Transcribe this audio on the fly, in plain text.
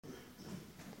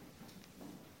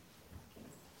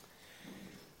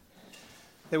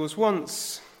There was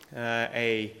once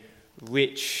a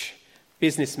rich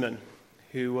businessman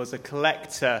who was a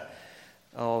collector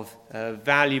of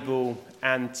valuable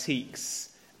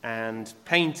antiques and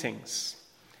paintings.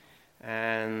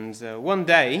 And one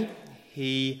day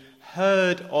he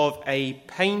heard of a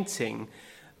painting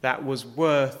that was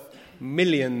worth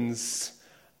millions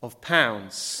of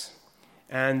pounds.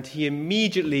 And he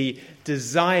immediately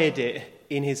desired it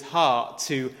in his heart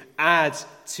to add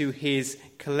to his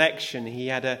collection. He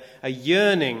had a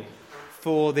yearning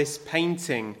for this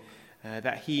painting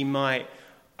that he might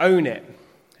own it.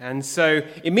 And so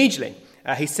immediately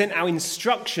he sent out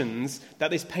instructions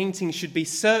that this painting should be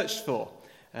searched for,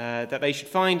 that they should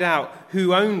find out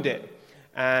who owned it,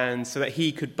 and so that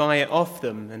he could buy it off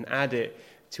them and add it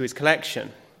to his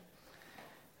collection.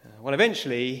 Well,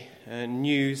 eventually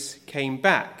news came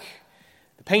back.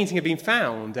 The painting had been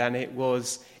found and it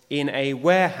was in a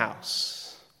warehouse.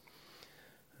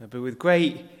 But with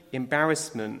great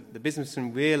embarrassment, the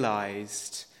businessman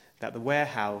realized that the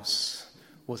warehouse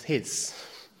was his,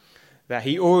 that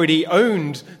he already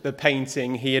owned the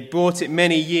painting. He had bought it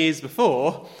many years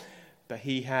before, but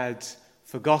he had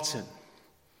forgotten.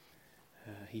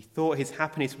 He thought his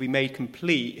happiness would be made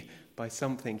complete by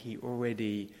something he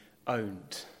already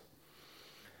owned.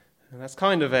 And that's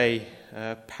kind of a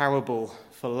parable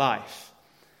for life.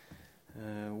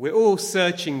 We're all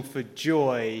searching for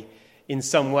joy in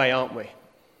some way, aren't we?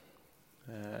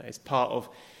 It's part of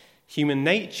human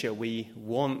nature. We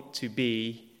want to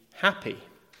be happy.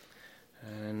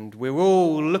 And we're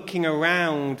all looking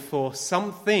around for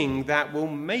something that will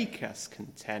make us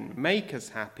content, make us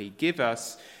happy, give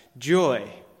us joy.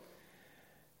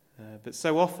 But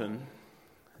so often,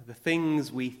 the things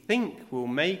we think will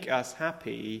make us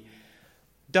happy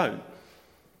don't.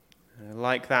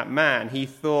 Like that man, he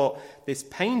thought this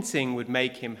painting would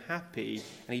make him happy,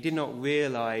 and he did not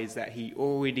realize that he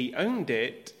already owned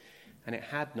it, and it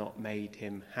had not made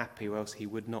him happy, or else he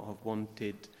would not have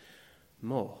wanted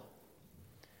more.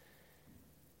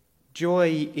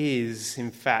 Joy is,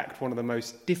 in fact, one of the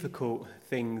most difficult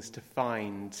things to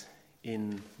find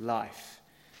in life.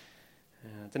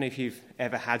 I don't know if you've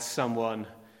ever had someone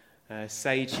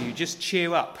say to you, just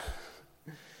cheer up.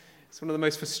 It's one of the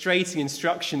most frustrating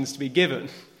instructions to be given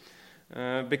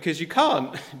because you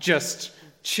can't just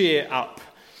cheer up.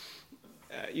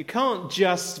 You can't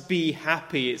just be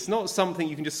happy. It's not something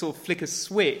you can just sort of flick a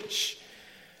switch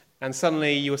and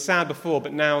suddenly you were sad before,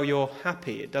 but now you're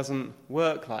happy. It doesn't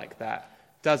work like that,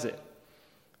 does it?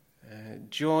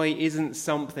 Joy isn't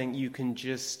something you can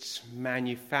just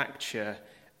manufacture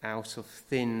out of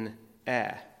thin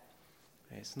air.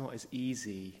 It's not as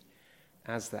easy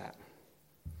as that.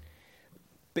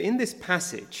 But in this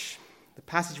passage, the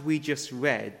passage we just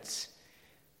read,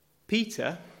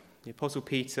 Peter, the Apostle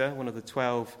Peter, one of the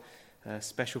 12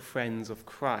 special friends of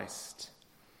Christ,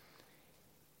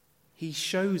 he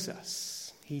shows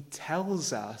us, he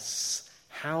tells us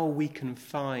how we can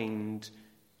find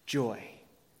joy.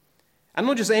 And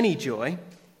not just any joy,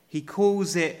 he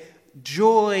calls it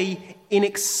joy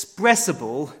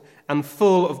inexpressible and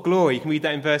full of glory. You can read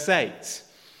that in verse 8.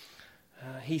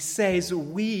 He says,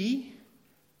 we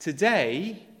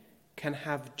today can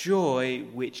have joy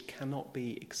which cannot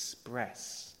be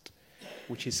expressed,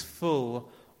 which is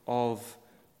full of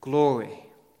glory.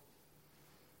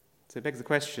 So it begs the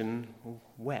question,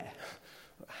 where?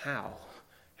 How?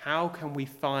 How can we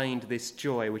find this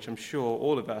joy, which I'm sure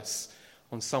all of us,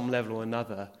 on some level or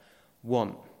another,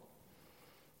 want?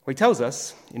 Well, he tells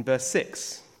us in verse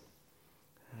 6.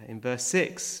 In verse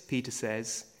 6, Peter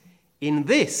says, in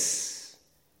this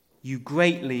you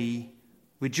greatly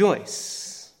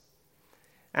rejoice.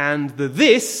 And the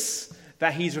this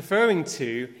that he's referring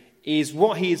to is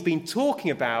what he has been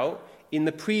talking about in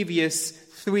the previous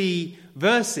 3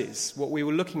 verses, what we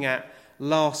were looking at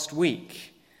last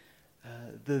week.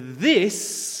 The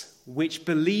this which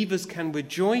believers can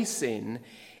rejoice in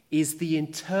is the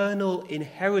eternal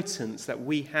inheritance that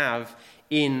we have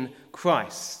in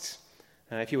Christ.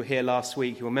 If you were here last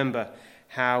week, you'll remember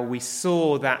how we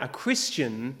saw that a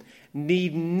Christian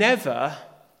need never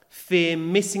fear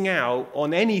missing out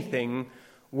on anything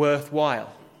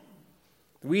worthwhile.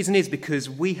 The reason is because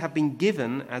we have been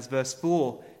given, as verse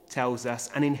 4 tells us,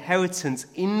 an inheritance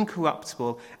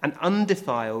incorruptible and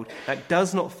undefiled that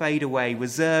does not fade away,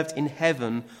 reserved in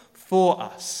heaven for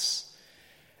us.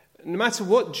 No matter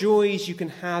what joys you can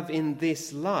have in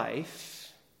this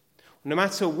life, no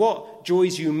matter what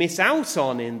joys you miss out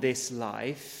on in this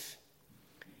life,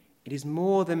 it is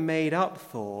more than made up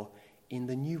for in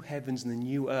the new heavens and the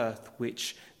new earth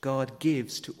which God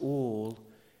gives to all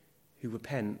who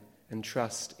repent and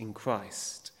trust in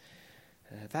Christ.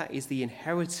 That is the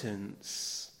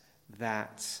inheritance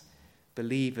that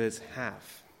believers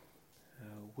have.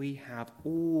 We have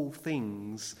all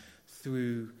things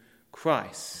through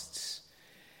Christ.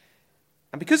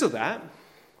 And because of that,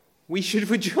 we should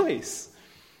rejoice.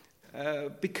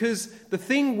 Because the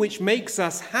thing which makes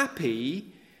us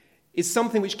happy is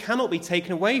something which cannot be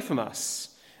taken away from us.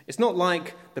 It's not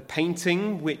like a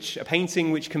painting which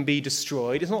can be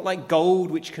destroyed. It's not like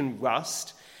gold which can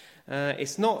rust.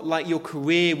 It's not like your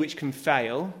career which can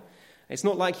fail. It's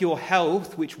not like your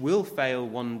health which will fail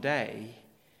one day.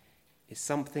 It's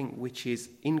something which is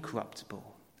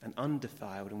incorruptible and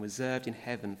undefiled and reserved in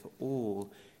heaven for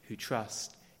all who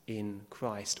trust in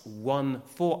Christ, won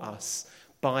for us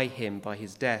by him, by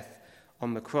his death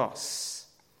on the cross.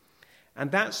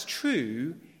 And that's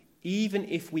true even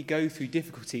if we go through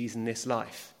difficulties in this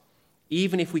life,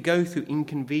 even if we go through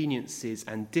inconveniences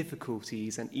and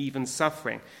difficulties and even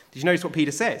suffering. Did you notice what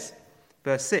Peter says?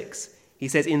 Verse 6. He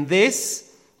says, "In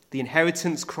this, the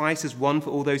inheritance Christ has won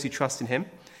for all those who trust in him.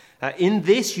 In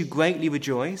this you greatly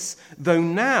rejoice, though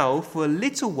now, for a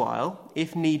little while,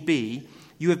 if need be,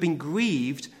 you have been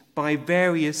grieved by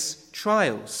various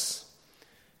trials."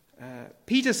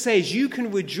 Peter says you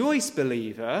can rejoice,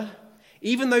 believer,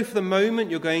 even though for the moment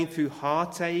you're going through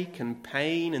heartache and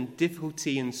pain and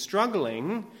difficulty and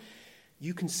struggling,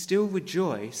 you can still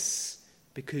rejoice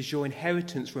because your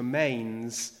inheritance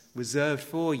remains reserved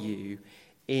for you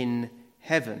in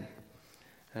heaven.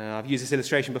 I've used this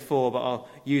illustration before, but I'll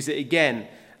use it again.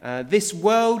 This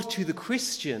world to the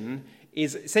Christian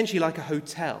is essentially like a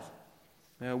hotel.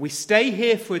 We stay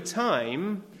here for a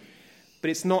time, but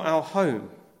it's not our home.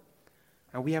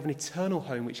 And we have an eternal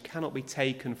home which cannot be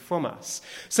taken from us.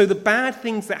 So the bad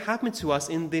things that happen to us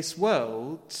in this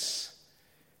world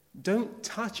don't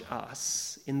touch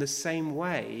us in the same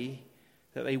way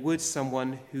that they would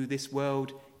someone who this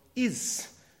world is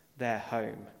their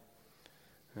home.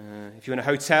 If you're in a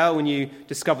hotel and you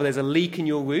discover there's a leak in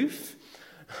your roof,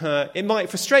 it might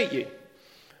frustrate you.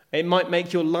 It might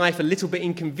make your life a little bit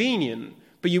inconvenient,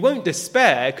 but you won't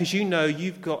despair because you know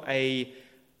you've got a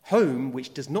home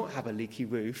which does not have a leaky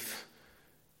roof,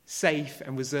 safe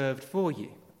and reserved for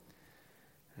you.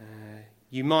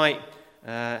 You might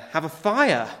have a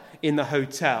fire in the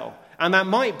hotel, and that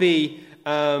might be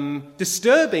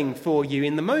disturbing for you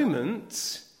in the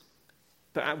moment,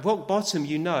 but at rock bottom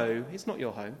you know it's not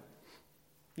your home.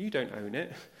 You don't own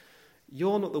it.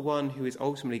 You're not the one who is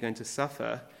ultimately going to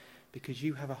suffer because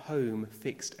you have a home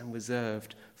fixed and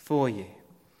reserved for you.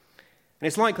 And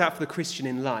it's like that for the Christian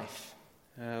in life.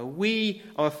 We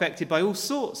are affected by all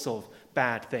sorts of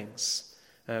bad things.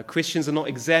 Christians are not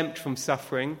exempt from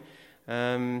suffering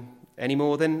any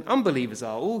more than unbelievers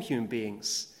are. All human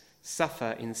beings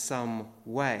suffer in some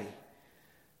way.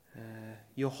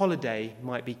 Your holiday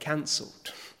might be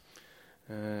cancelled.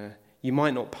 You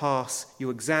might not pass your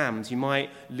exams. You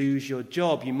might lose your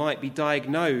job. You might be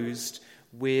diagnosed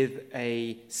with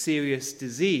a serious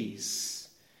disease.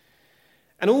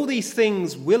 And all these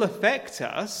things will affect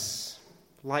us,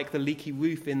 like the leaky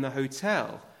roof in the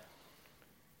hotel.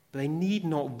 But they need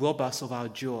not rob us of our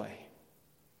joy,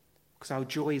 because our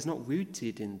joy is not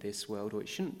rooted in this world, or it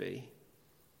shouldn't be.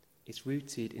 It's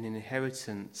rooted in an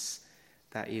inheritance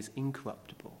that is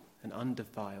incorruptible and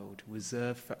undefiled,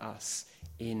 reserved for us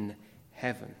in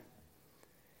heaven.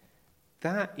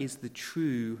 That is the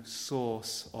true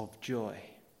source of joy.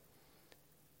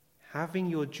 Having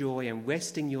your joy and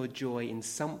resting your joy in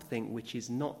something which is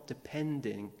not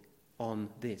depending on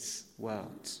this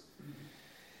world.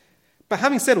 But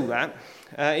having said all that,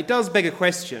 it does beg a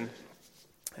question.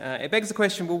 It begs the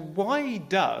question, well, why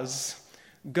does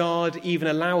God even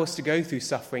allow us to go through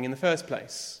suffering in the first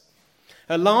place?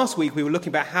 Last week we were looking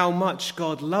about how much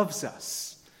God loves us.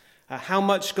 How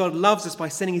much God loves us by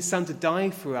sending his Son to die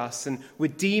for us and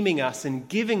redeeming us and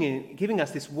giving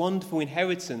us this wonderful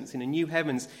inheritance in a new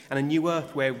heavens and a new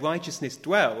earth where righteousness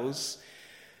dwells.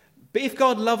 But if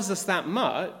God loves us that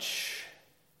much,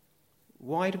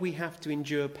 why do we have to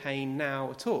endure pain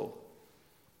now at all?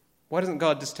 Why doesn't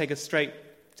God just take us straight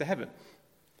to heaven?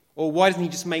 Or why doesn't he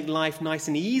just make life nice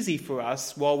and easy for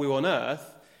us while we're on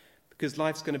earth? Because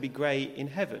life's going to be great in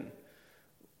heaven.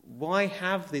 Why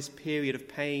have this period of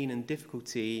pain and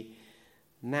difficulty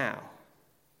now?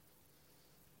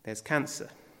 There's cancer,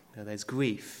 there's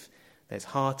grief, there's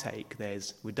heartache,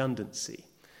 there's redundancy.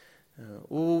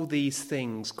 All these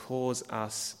things cause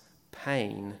us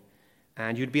pain,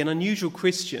 and you'd be an unusual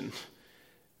Christian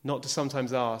not to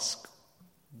sometimes ask,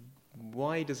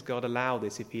 why does God allow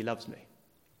this if he loves me?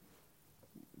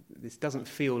 This doesn't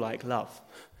feel like love.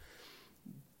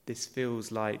 This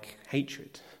feels like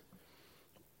hatred.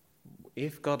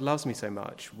 If God loves me so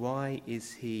much, why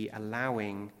is he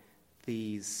allowing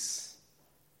these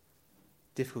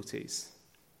difficulties?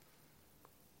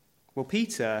 Well,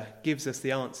 Peter gives us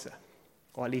the answer,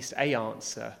 or at least an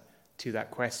answer to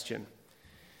that question.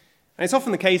 And it's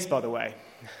often the case, by the way,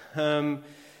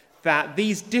 that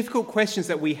these difficult questions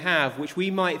that we have, which we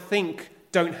might think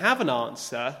don't have an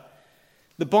answer,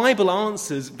 the Bible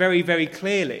answers very, very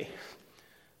clearly.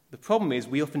 The problem is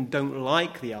we often don't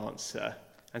like the answer,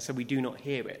 and so we do not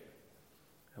hear it.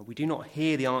 We do not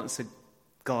hear the answer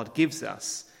God gives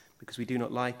us because we do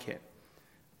not like it.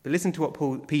 But listen to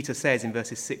what Peter says in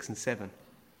verses 6 and 7.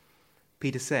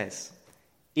 Peter says,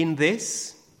 "In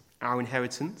this, our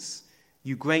inheritance,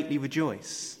 you greatly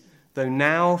rejoice, though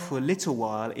now for a little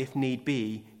while, if need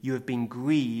be, you have been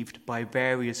grieved by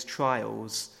various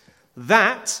trials,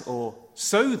 that, or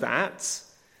so that,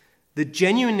 the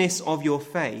genuineness of your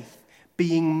faith,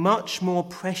 being much more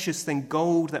precious than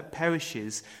gold that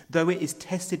perishes, though it is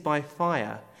tested by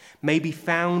fire, may be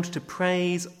found to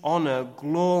praise, honor,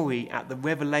 glory at the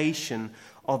revelation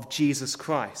of Jesus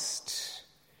Christ."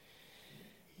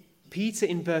 Peter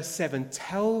in verse 7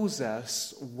 tells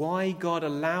us why God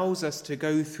allows us to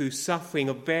go through suffering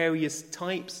of various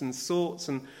types and sorts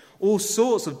and all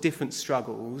sorts of different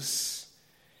struggles.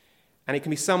 And it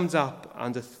can be summed up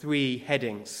under 3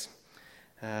 headings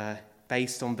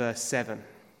based on verse 7.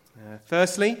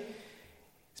 Firstly,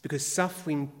 it's because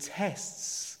suffering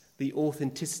tests the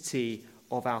authenticity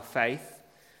of our faith.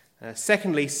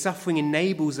 Secondly, suffering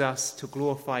enables us to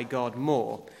glorify God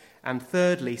more. And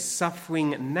thirdly,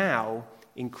 suffering now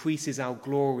increases our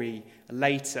glory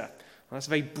later. Well, that's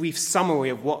a very brief summary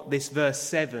of what this verse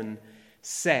 7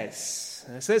 says.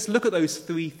 So let's look at those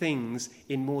 3 things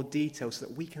in more detail so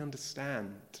that we can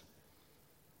understand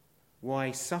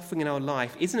why suffering in our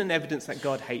life isn't an evidence that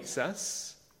God hates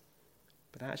us,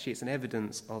 but actually it's an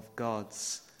evidence of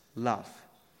God's love.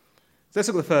 So let's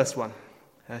look at the first one.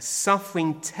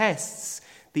 Suffering tests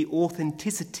the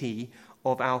authenticity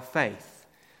of our faith.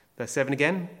 Verse 7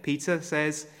 again, Peter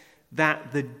says,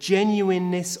 "that the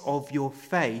genuineness of your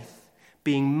faith,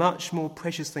 being much more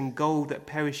precious than gold that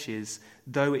perishes,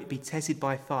 though it be tested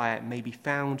by fire, may be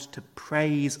found to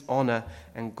praise, honor,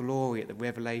 and glory at the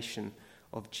revelation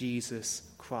of Jesus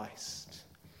Christ."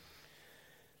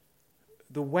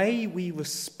 The way we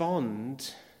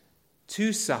respond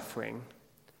to suffering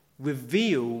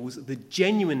reveals the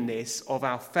genuineness of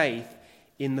our faith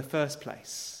in the first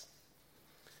place.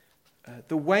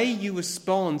 The way you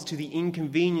respond to the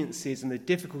inconveniences and the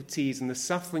difficulties and the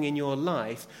suffering in your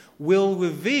life will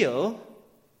reveal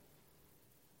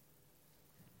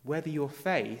whether your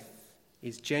faith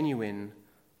is genuine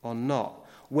or not,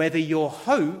 whether your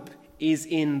hope is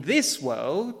in this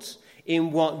world,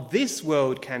 in what this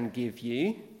world can give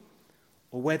you,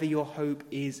 or whether your hope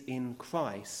is in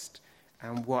Christ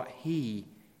and what he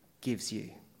gives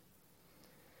you.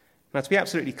 Now, to be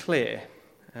absolutely clear,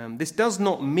 this does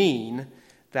not mean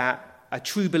that a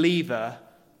true believer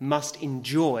must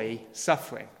enjoy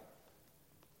suffering.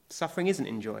 Suffering isn't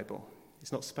enjoyable.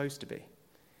 It's not supposed to be.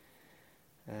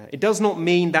 It does not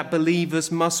mean that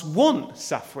believers must want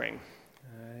suffering.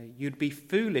 You'd be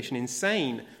foolish and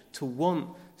insane to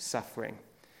want suffering.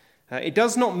 It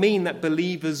does not mean that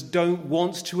believers don't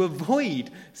want to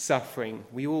avoid suffering.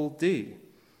 We all do.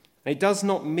 It does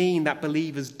not mean that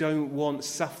believers don't want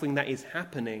suffering that is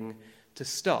happening to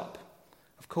stop.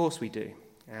 Of course we do.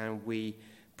 And we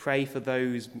pray for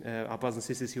those, our brothers and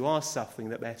sisters who are suffering,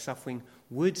 that their suffering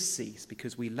would cease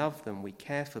because we love them, we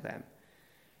care for them.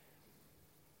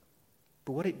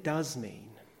 But what it does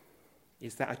mean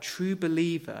is that a true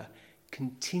believer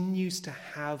continues to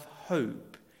have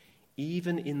hope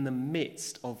even in the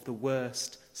midst of the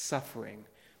worst suffering,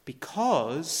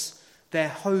 because their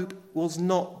hope was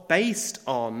not based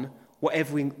on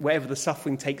whatever the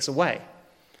suffering takes away.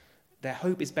 Their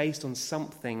hope is based on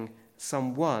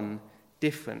someone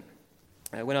different.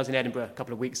 When I was in Edinburgh a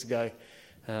couple of weeks ago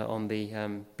on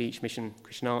the Beach Mission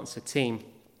Christian Answer team,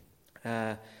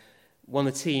 one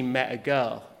of the team met a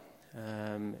girl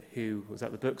who was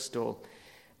at the bookstore,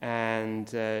 and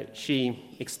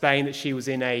she explained that she was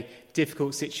in a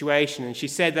difficult situation, and she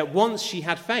said that once she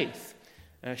had faith.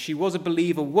 She was a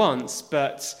believer once,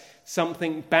 but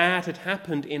something bad had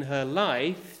happened in her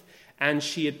life, and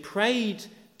she had prayed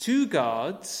to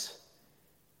God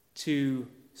to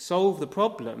solve the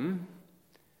problem,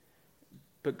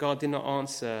 but God did not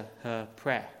answer her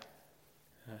prayer.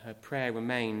 Her prayer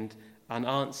remained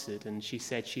unanswered, and she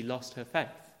said she lost her faith.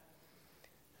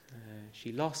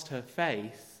 She lost her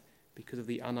faith because of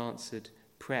the unanswered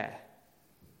prayer.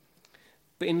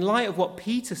 But in light of what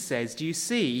Peter says, do you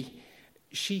see,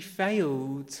 she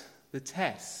failed the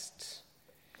test.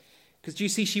 Because do you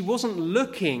see, she wasn't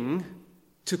looking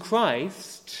to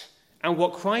Christ and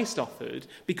what Christ offered,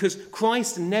 because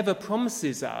Christ never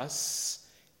promises us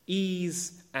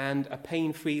ease and a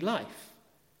pain-free life.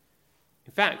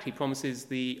 In fact, he promises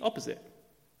the opposite.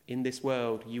 In this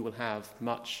world you will have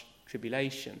much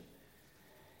tribulation.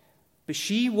 But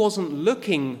she wasn't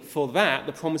looking for that,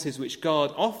 the promises which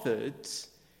God offered.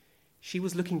 She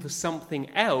was looking for something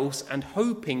else and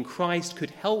hoping Christ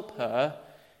could help her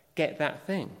get that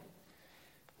thing.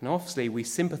 And obviously we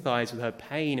sympathize with her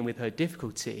pain and with her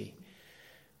difficulty.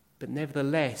 But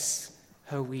nevertheless,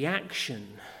 her reaction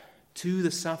to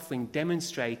the suffering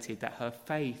demonstrated that her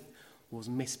faith was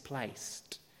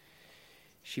misplaced.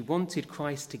 She wanted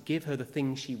Christ to give her the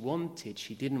thing she wanted.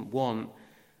 She didn't want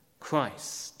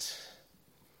Christ.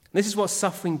 This is what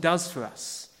suffering does for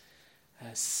us.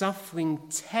 Suffering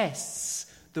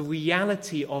tests the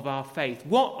reality of our faith.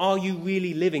 What are you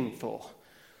really living for?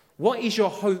 What is your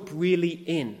hope really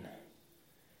in?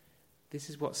 This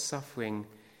is what suffering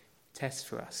tests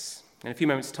for us. In a few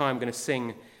moments' time, I'm going to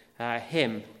sing a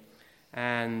hymn.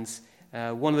 And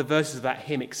one of the verses of that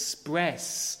hymn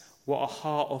express what a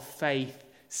heart of faith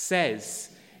says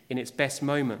in its best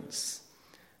moments.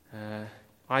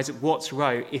 Isaac Watts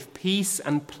wrote, "If peace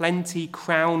and plenty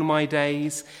crown my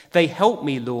days, they help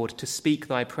me, Lord, to speak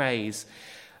thy praise.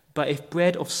 But if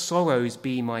bread of sorrows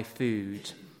be my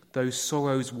food, those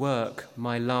sorrows work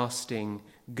my lasting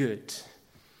good."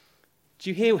 Do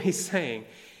you hear what he's saying?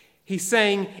 He's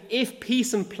saying, if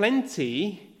peace and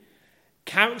plenty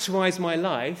characterize my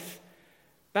life,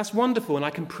 that's wonderful, and I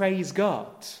can praise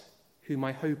God, who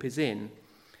my hope is in.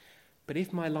 But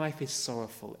if my life is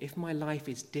sorrowful, if my life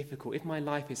is difficult, if my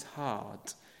life is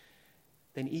hard,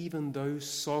 then even those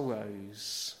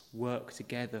sorrows work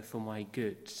together for my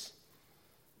good,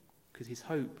 because his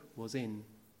hope was in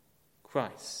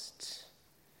Christ.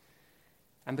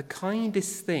 And the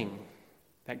kindest thing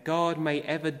that God may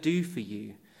ever do for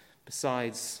you,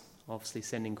 besides obviously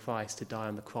sending Christ to die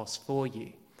on the cross for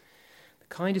you, the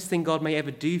kindest thing God may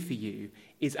ever do for you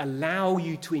is allow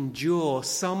you to endure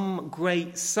some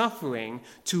great suffering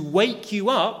to wake you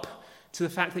up to the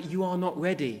fact that you are not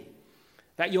ready,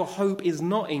 that your hope is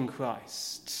not in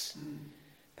Christ.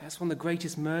 That's one of the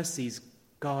greatest mercies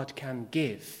God can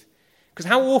give. Because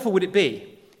how awful would it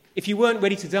be if you weren't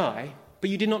ready to die,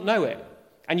 but you did not know it,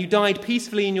 and you died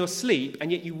peacefully in your sleep,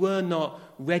 and yet you were not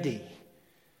ready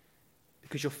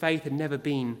because your faith had never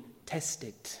been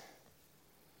tested.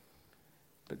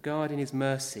 But God, in his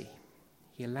mercy,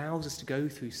 he allows us to go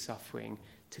through suffering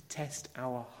to test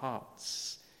our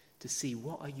hearts, to see,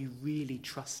 what are you really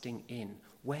trusting in?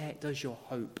 Where does your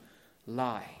hope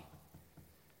lie?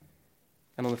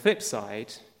 And on the flip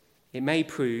side, it may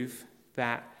prove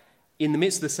that in the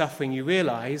midst of the suffering you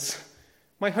realize,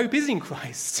 my hope is in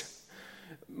Christ.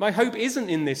 My hope isn't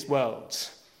in this world.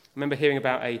 I remember hearing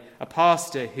about a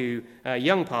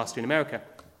young pastor in America,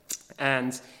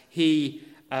 and he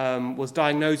was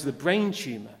diagnosed with a brain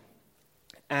tumor.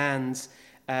 And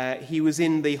he was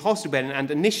in the hospital bed,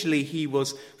 and initially he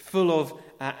was full of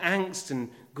angst and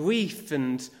grief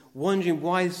and wondering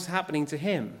why this was happening to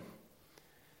him.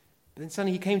 But then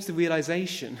suddenly he came to the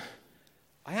realization,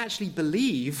 I actually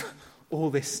believe all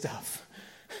this stuff.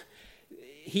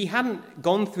 He hadn't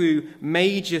gone through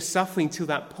major suffering till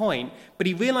that point, but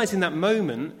he realized in that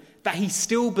moment that he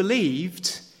still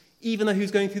believed, even though he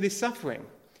was going through this suffering.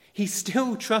 He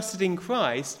still trusted in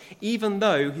Christ, even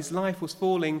though his life was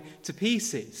falling to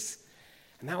pieces.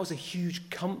 And that was a huge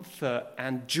comfort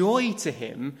and joy to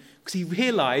him, because he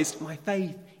realized, my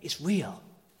faith is real.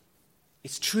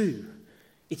 It's true.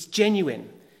 It's genuine.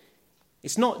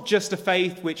 It's not just a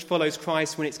faith which follows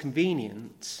Christ when it's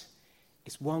convenient.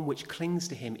 It's one which clings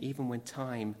to him even when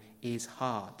time is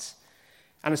hard.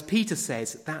 And as Peter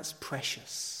says, that's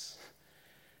precious.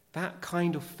 That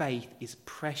kind of faith is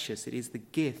precious. It is the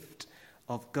gift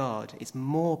of God. It's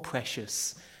more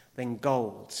precious than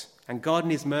gold. And God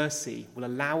in his mercy will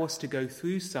allow us to go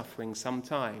through suffering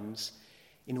sometimes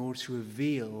in order to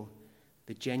reveal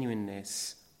the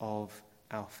genuineness of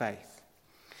our faith.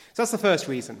 So that's the first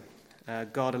reason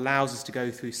God allows us to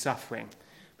go through suffering,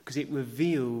 because it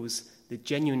reveals the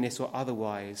genuineness or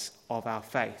otherwise of our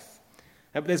faith.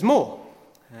 But there's more.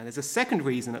 There's a second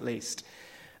reason, at least,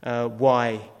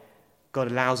 why God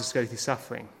allows us to go through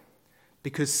suffering.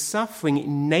 Because suffering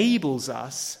enables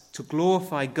us to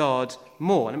glorify God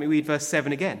more. Let me read verse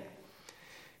 7 again.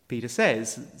 Peter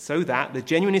says, so that the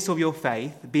genuineness of your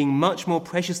faith, being much more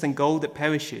precious than gold that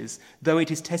perishes, though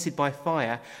it is tested by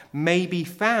fire, may be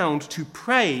found to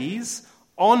praise,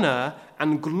 honor,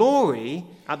 and glory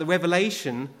at the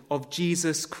revelation of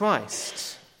Jesus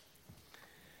Christ.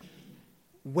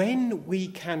 when we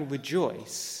can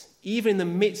rejoice, even in the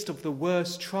midst of the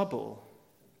worst trouble,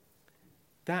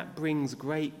 that brings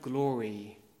great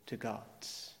glory to God.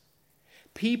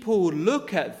 People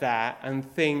look at that and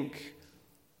think,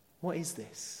 what is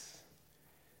this?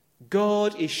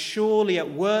 God is surely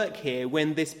at work here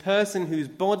when this person whose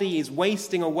body is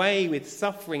wasting away with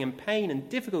suffering and pain and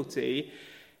difficulty,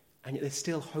 and yet they're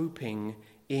still hoping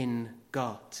in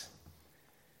God.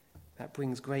 That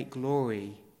brings great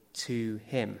glory to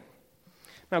him.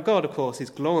 Now, God, of course, is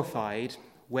glorified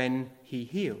when he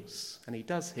heals, and he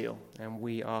does heal, and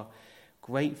we are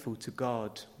grateful to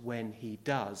God when he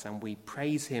does, and we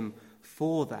praise him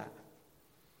for that.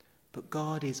 But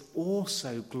God is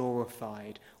also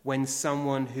glorified when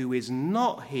someone who is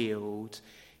not healed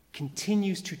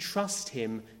continues to trust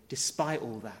him despite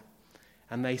all that.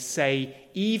 And they say,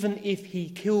 even if he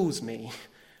kills me,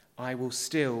 I will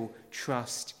still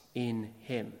trust in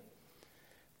him.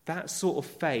 That sort of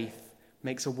faith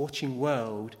makes a watching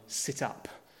world sit up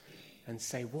and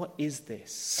say, what is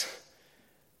this?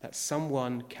 That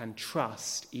someone can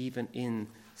trust even in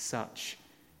such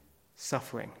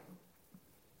suffering.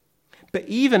 But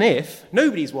even if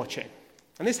nobody's watching,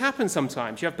 and this happens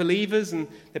sometimes, you have believers and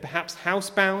they're perhaps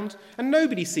housebound and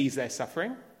nobody sees their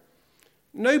suffering.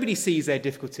 Nobody sees their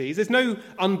difficulties. There's no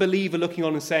unbeliever looking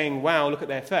on and saying, wow, look at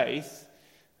their faith.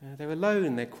 They're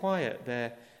alone, they're quiet,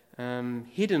 they're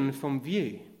hidden from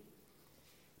view.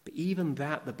 But even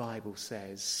that, the Bible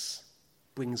says,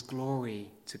 brings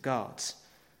glory to God.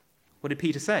 What did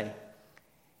Peter say?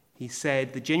 He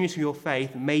said, the genuineness of your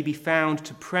faith may be found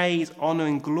to praise, honor,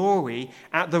 and glory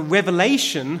at the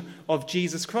revelation of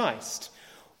Jesus Christ.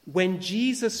 When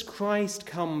Jesus Christ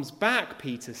comes back,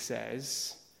 Peter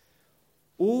says,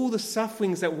 all the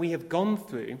sufferings that we have gone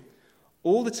through,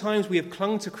 all the times we have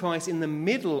clung to Christ in the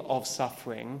middle of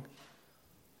suffering,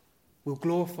 will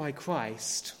glorify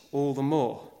Christ all the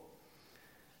more.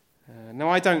 Now,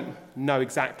 I don't know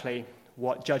exactly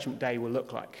what Judgment Day will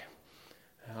look like.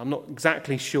 I'm not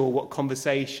exactly sure what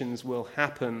conversations will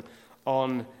happen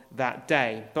on that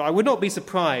day. But I would not be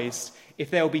surprised if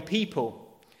there will be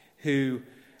people who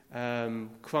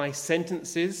Christ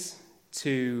sentences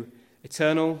to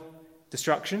eternal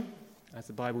destruction, as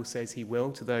the Bible says he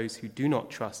will, to those who do not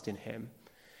trust in him.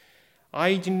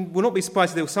 I will not be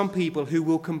surprised if there are some people who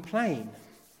will complain.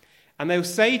 And they'll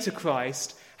say to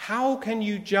Christ, how can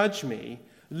you judge me?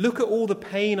 Look at all the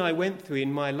pain I went through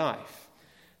in my life.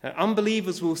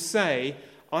 Unbelievers will say,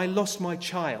 I lost my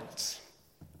child,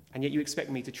 and yet you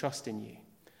expect me to trust in you.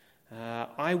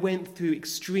 I went through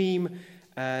extreme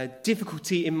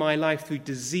difficulty in my life through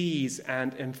disease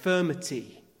and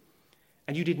infirmity,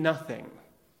 and you did nothing,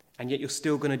 and yet you're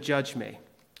still going to judge me.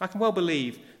 I can well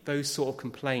believe those sort of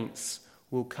complaints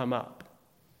will come up.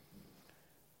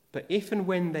 But if and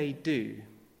when they do,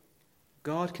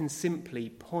 God can simply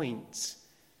point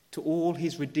to all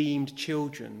his redeemed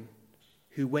children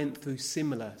who went through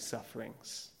similar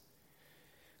sufferings.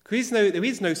 There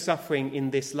is no suffering in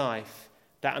this life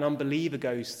that an unbeliever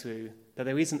goes through, that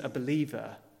there isn't a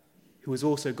believer who has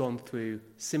also gone through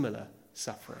similar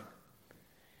suffering.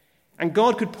 And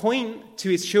God could point to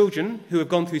his children who have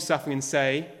gone through suffering and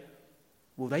say,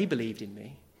 well, they believed in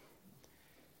me.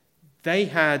 They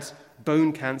had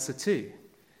bone cancer too.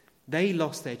 They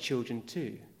lost their children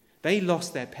too. They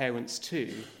lost their parents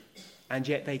too. And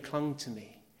yet they clung to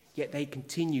me. Yet they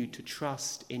continued to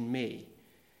trust in me.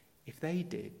 If they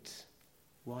did,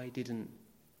 why didn't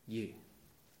you?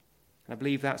 And I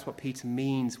believe that's what Peter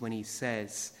means when he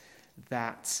says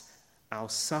that our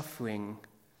suffering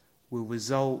will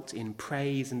result in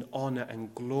praise and honor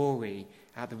and glory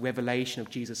at the revelation of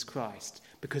Jesus Christ,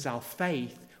 because our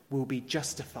faith will be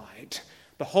justified.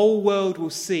 The whole world will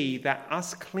see that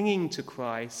us clinging to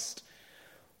Christ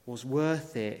was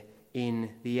worth it in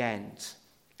the end.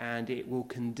 And it will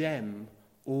condemn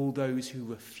all those who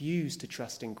refuse to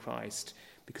trust in Christ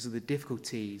because of the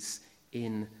difficulties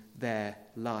in their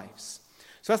lives.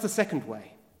 So that's the second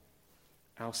way.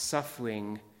 Our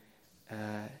suffering,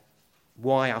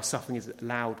 why our suffering is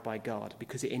allowed by God,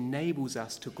 because it enables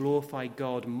us to glorify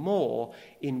God more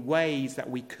in ways that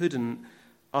we couldn't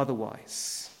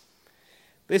otherwise.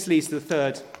 This leads to the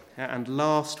third and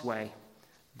last way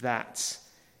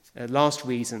last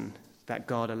reason that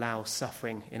God allows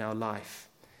suffering in our life.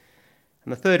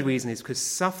 And the third reason is because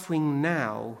suffering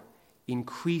now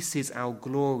increases our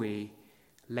glory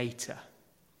later.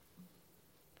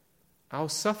 Our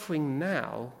suffering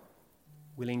now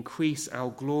will increase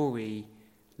our glory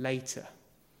later.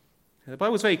 The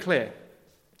Bible is very clear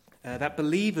that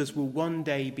believers will one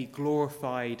day be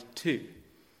glorified too.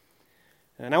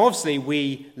 Now, obviously,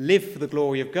 we live for the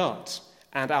glory of God,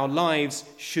 and our lives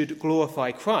should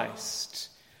glorify Christ.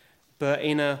 But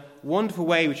in a wonderful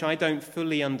way which I don't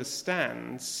fully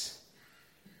understand,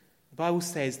 the Bible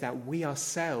says that we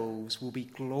ourselves will be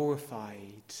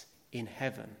glorified in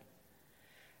heaven.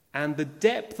 And the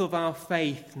depth of our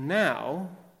faith now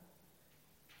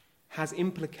has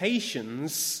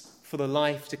implications for the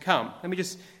life to come. Let me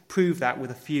just prove that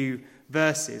with a few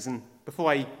verses. And before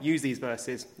I use these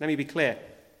verses, let me be clear.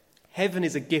 Heaven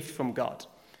is a gift from God.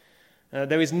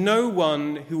 There is no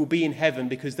one who will be in heaven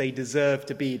because they deserve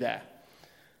to be there.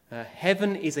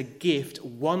 Heaven is a gift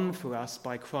won for us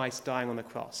by Christ dying on the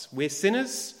cross. We're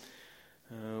sinners.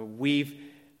 We've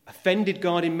offended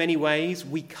God in many ways.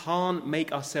 We can't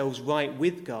make ourselves right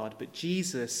with God, but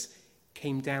Jesus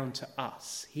came down to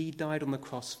us. He died on the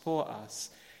cross for us,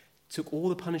 took all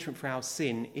the punishment for our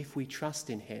sin if we trust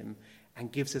in him,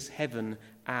 and gives us heaven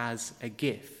as a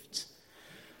gift.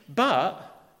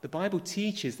 But the Bible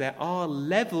teaches there are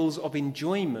levels of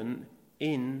enjoyment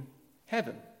in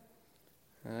heaven.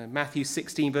 Matthew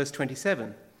 16 verse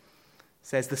 27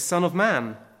 says, "The Son of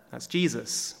Man," that's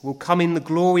Jesus, "will come in the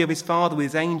glory of his Father with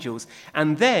his angels,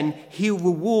 and then he'll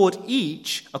reward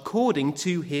each according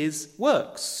to his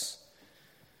works."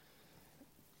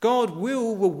 God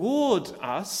will reward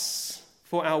us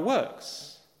for our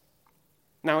works.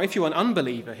 Now, if you're an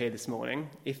unbeliever here this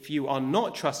morning, if you are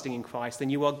not trusting in Christ,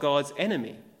 then you are God's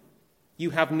enemy.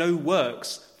 You have no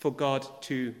works for God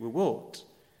to reward.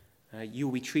 You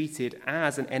will be treated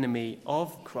as an enemy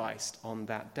of Christ on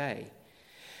that day.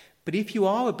 But if you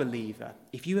are a believer,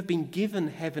 if you have been given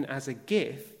heaven as a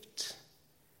gift,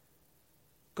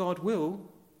 God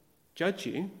will judge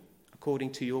you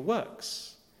according to your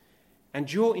works.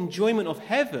 And your enjoyment of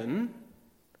heaven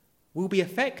will be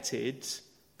affected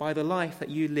by the life that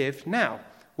you live now.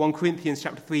 1 Corinthians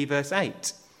chapter 3, verse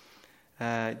 8.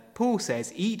 Paul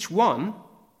says, "Each one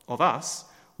of us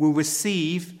will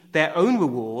receive their own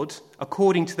reward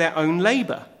according to their own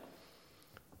labor."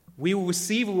 We will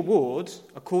receive a reward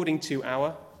according to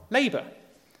our labor.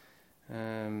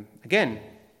 Again,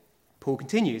 Paul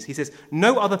continues. He says,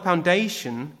 "No other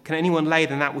foundation can anyone lay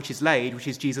than that which is laid, which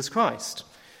is Jesus Christ."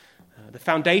 The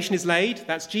foundation is laid,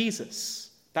 that's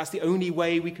Jesus. That's the only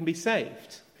way we can be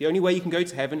saved. The only way you can go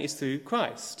to heaven is through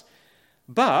Christ.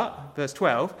 But, verse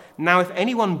 12, "Now if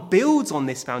anyone builds on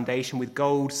this foundation with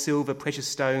gold, silver, precious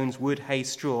stones, wood, hay,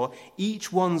 straw,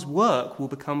 each one's work will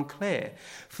become clear.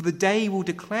 For the day will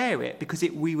declare it, because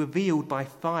it will be revealed by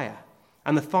fire.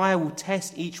 And the fire will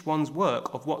test each one's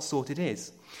work of what sort it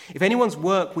is. If anyone's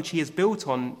work which he has built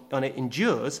on it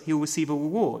endures, he will receive a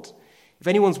reward. If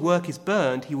anyone's work is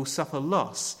burned, he will suffer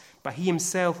loss, but he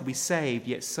himself will be saved,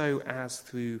 yet so as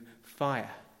through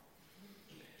fire."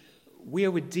 We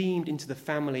are redeemed into the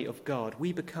family of God.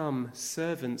 We become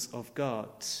servants of God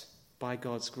by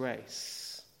God's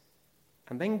grace.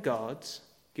 And then God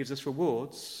gives us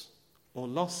rewards or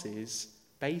losses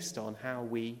based on how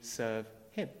we serve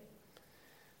him.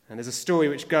 And there's a story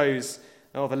which goes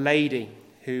of a lady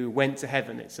who went to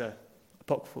heaven. It's an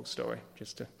apocryphal story,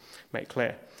 just to make it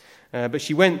clear. But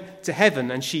she went to heaven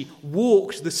and she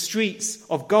walked the streets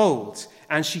of gold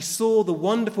and she saw the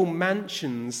wonderful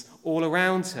mansions all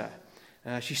around her.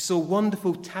 She saw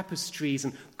wonderful tapestries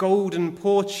and golden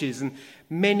porches and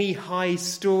many high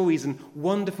stories and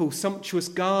wonderful sumptuous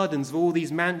gardens of all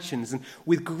these mansions. And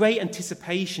with great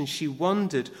anticipation, she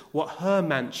wondered what her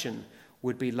mansion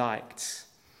would be like.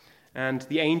 And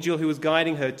the angel who was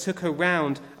guiding her took her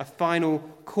round a final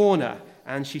corner,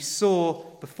 and she saw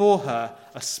before her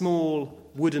a small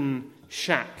wooden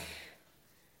shack.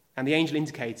 And the angel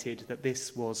indicated that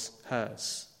this was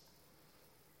hers.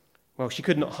 Well, she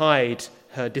could not hide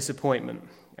her disappointment,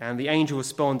 and the angel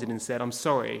responded and said, "I'm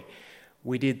sorry,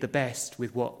 we did the best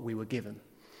with what we were given."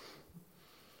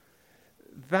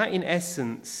 That, in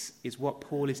essence, is what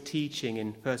Paul is teaching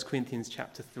in 1 Corinthians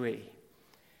chapter 3.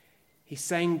 He's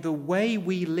saying the way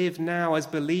we live now as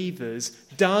believers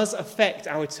does affect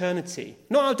our eternity,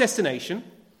 not our destination.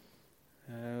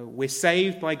 We're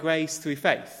saved by grace through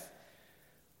faith,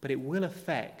 but it will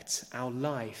affect our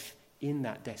life in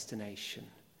that destination.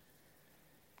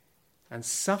 And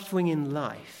suffering in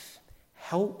life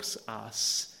helps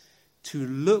us to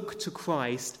look to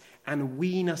Christ and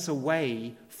wean us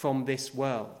away from this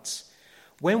world.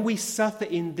 When we suffer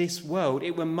in this world,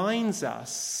 it reminds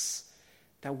us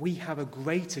that we have a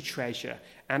greater treasure.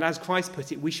 And as Christ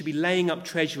put it, we should be laying up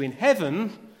treasure in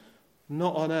heaven,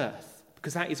 not on earth,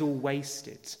 because that is all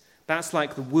wasted. That's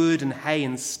like the wood and hay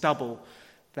and stubble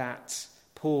that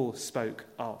Paul spoke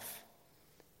of.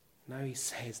 No, he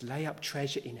says, lay up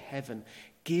treasure in heaven.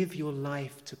 Give your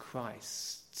life to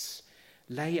Christ.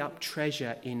 Lay up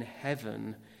treasure in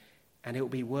heaven and it will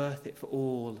be worth it for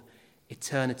all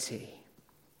eternity.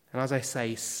 And as I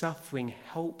say, suffering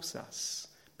helps us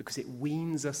because it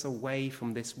weans us away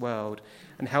from this world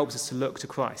and helps us to look to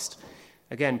Christ.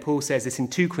 Again, Paul says this in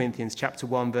 2 Corinthians chapter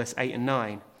 1, verse 8 and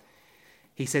 9.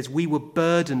 He says, "We were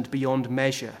burdened beyond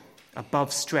measure,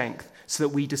 above strength, so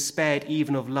that we despaired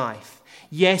even of life.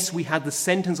 Yes, we had the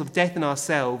sentence of death in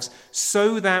ourselves,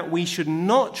 so that we should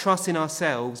not trust in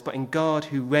ourselves, but in God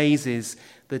who raises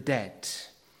the dead."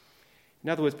 In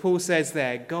other words, Paul says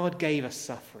there, God gave us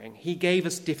suffering. He gave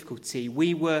us difficulty.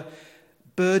 We were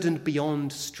burdened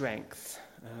beyond strength.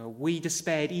 We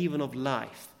despaired even of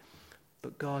life.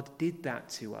 But God did that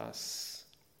to us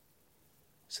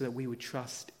so that we would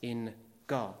trust in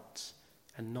God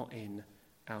and not in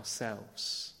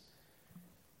ourselves.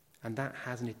 And that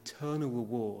has an eternal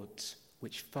reward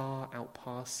which far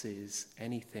outpasses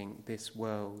anything this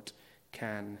world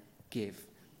can give,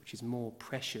 which is more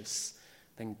precious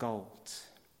than gold.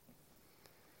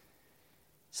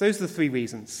 So those are the 3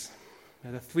 reasons.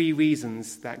 There are the 3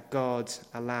 reasons that God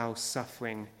allows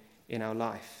suffering in our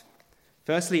life.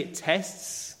 Firstly, it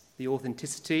tests the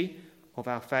authenticity of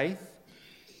our faith.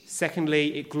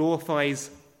 Secondly, it glorifies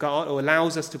God, or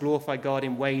allows us to glorify God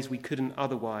in ways we couldn't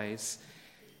otherwise.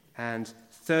 And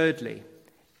thirdly,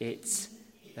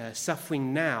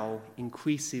 suffering now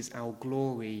increases our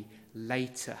glory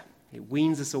later. It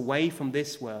weans us away from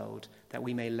this world that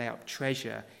we may lay up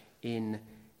treasure in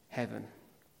heaven.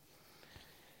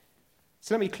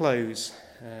 So let me close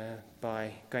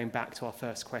by going back to our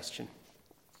first question.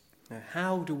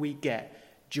 How do we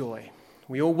get joy?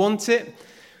 We all want it,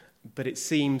 but it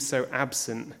seems so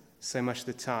absent so much of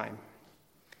the time.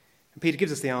 And Peter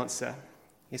gives us the answer.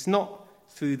 It's not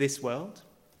through this world.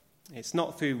 It's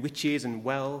not through riches and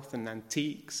wealth and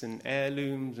antiques and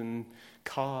heirlooms and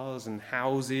cars and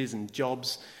houses and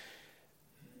jobs.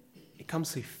 It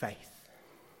comes through faith.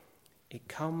 It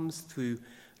comes through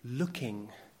looking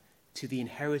to the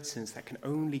inheritance that can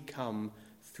only come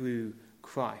through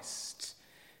Christ.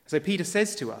 So Peter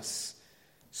says to us,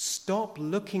 stop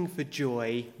looking for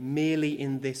joy merely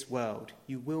in this world.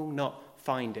 You will not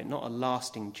find it, not a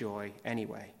lasting joy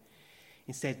anyway.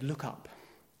 Instead, look up.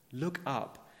 Look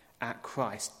up at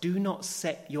Christ. Do not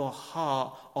set your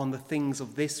heart on the things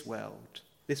of this world,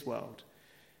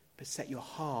 but set your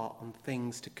heart on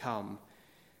things to come,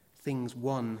 things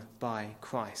won by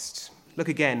Christ. Look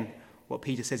again what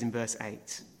Peter says in verse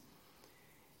 8.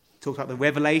 He talks about the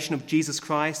revelation of Jesus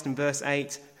Christ in verse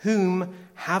 8, whom,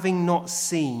 having not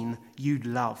seen, you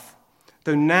love.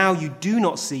 Though now you do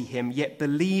not see him, yet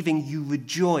believing you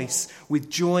rejoice with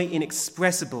joy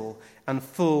inexpressible and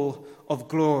full of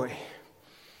glory.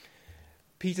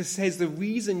 Peter says the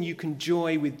reason you can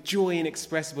joy with joy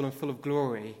inexpressible and full of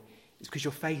glory is because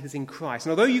your faith is in Christ.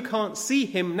 And although you can't see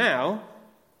him now,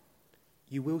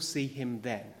 you will see him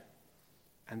then.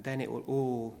 And then it will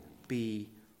all be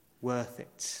worth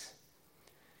it.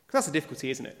 Because that's the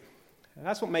difficulty, isn't it?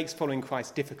 That's what makes following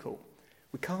Christ difficult.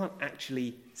 We can't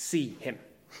actually see him.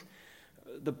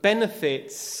 The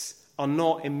benefits are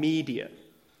not immediate.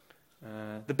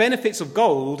 The benefits of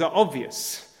gold are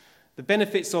obvious. The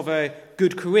benefits of a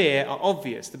good career are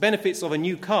obvious. The benefits of a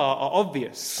new car are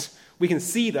obvious. We can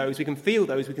see those, we can feel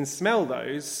those, we can smell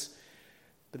those.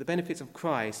 But the benefits of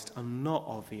Christ are not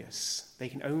obvious. They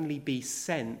can only be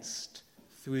sensed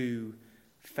through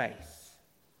faith.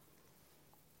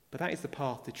 But that is the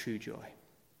path to true joy.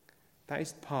 That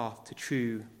is the path to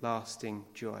true, lasting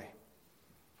joy.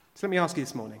 So let me ask you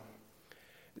this morning,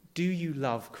 do you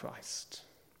love Christ?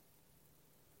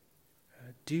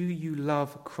 Do you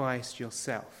love Christ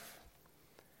yourself?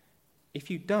 If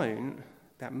you don't,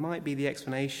 that might be the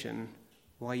explanation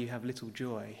why you have little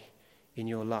joy in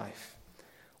your life.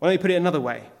 Well, let me put it another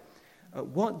way.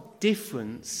 What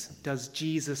difference does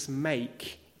Jesus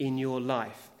make in your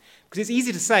life? Because it's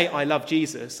easy to say, I love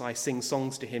Jesus, I sing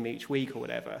songs to him each week or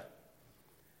whatever.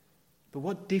 But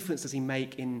what difference does he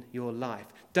make in your life?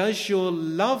 Does your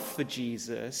love for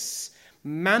Jesus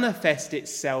manifest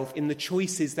itself in the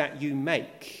choices that you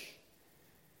make?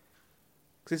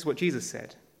 Because this is what Jesus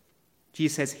said.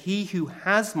 Jesus says, he who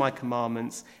has my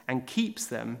commandments and keeps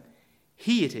them,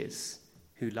 he it is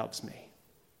who loves me.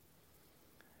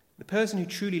 The person who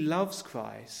truly loves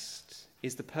Christ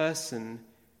is the person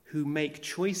who make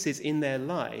choices in their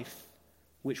life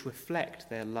which reflect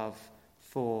their love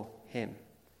for him.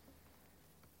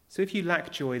 So if you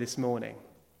lack joy this morning,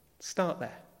 start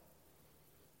there.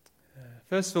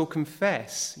 First of all,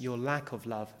 confess your lack of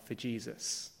love for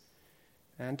Jesus.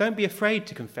 And don't be afraid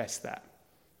to confess that.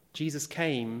 Jesus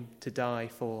came to die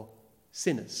for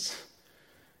sinners.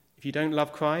 If you don't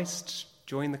love Christ,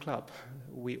 join the club.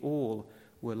 We all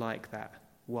were like that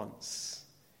once.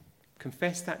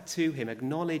 Confess that to him,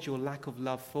 acknowledge your lack of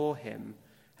love for him,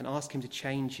 and ask him to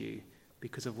change you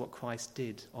because of what Christ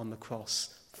did on the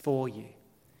cross for you.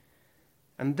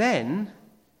 And then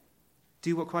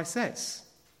do what Christ says.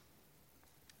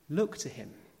 Look to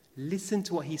him, listen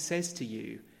to what he says to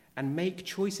you, and make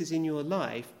choices in your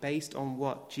life based on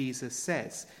what Jesus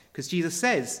says. Because Jesus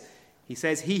says, he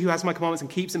says, he who has my commandments and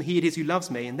keeps them, he it is who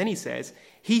loves me. And then he says,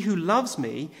 he who loves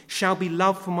me shall be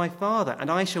loved from my Father,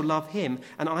 and I shall love him,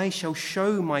 and I shall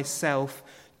show myself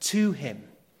to him.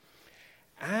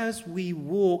 As we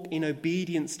walk in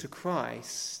obedience to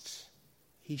Christ,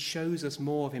 he shows us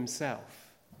more of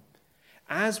himself.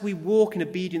 As we walk in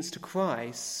obedience to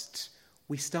Christ,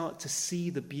 we start to see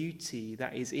the beauty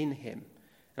that is in him.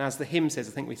 And as the hymn says,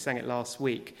 I think we sang it last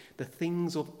week, the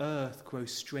things of earth grow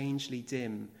strangely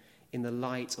dim in the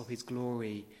light of his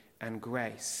glory and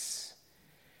grace.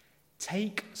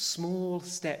 Take small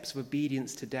steps of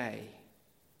obedience today,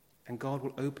 and God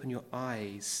will open your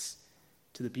eyes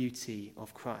to the beauty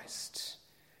of Christ.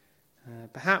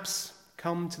 Perhaps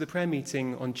come to the prayer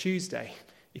meeting on Tuesday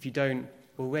if you don't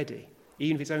already,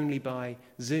 even if it's only by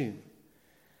Zoom.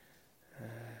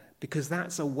 Because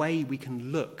that's a way we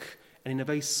can look and in a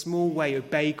very small way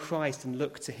obey Christ and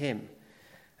look to him.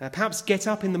 Perhaps get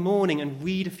up in the morning and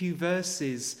read a few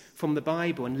verses from the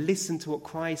Bible and listen to what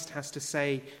Christ has to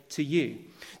say to you.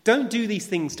 Don't do these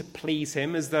things to please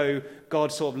him as though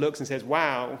God sort of looks and says,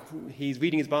 wow, he's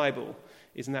reading his Bible.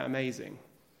 Isn't that amazing?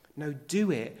 No,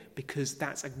 do it because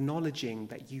that's acknowledging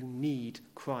that you need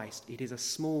Christ. It is a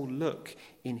small look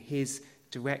in his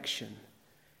direction.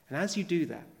 And as you do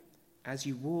that, as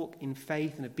you walk in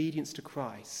faith and obedience to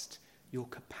Christ, your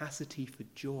capacity for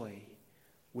joy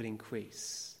will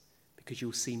increase because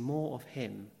you'll see more of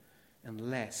him and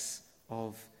less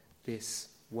of this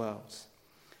world.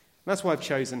 And that's why I've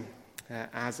chosen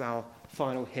as our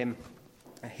final hymn,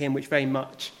 a hymn which very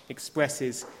much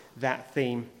expresses that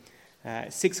theme.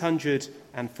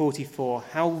 644,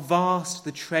 how vast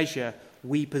the treasure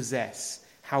we possess,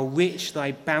 how rich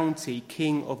thy bounty,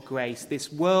 King of grace.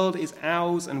 This world is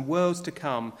ours and worlds to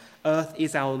come. Earth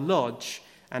is our lodge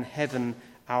and heaven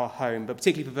our home. But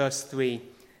particularly for verse 3,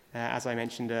 as I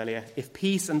mentioned earlier, if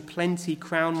peace and plenty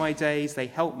crown my days, they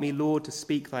help me, Lord, to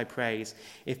speak thy praise.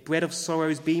 If bread of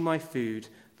sorrows be my food,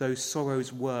 those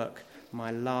sorrows work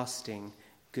my lasting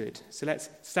good. So let's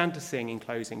stand to sing in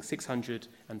closing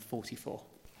 644.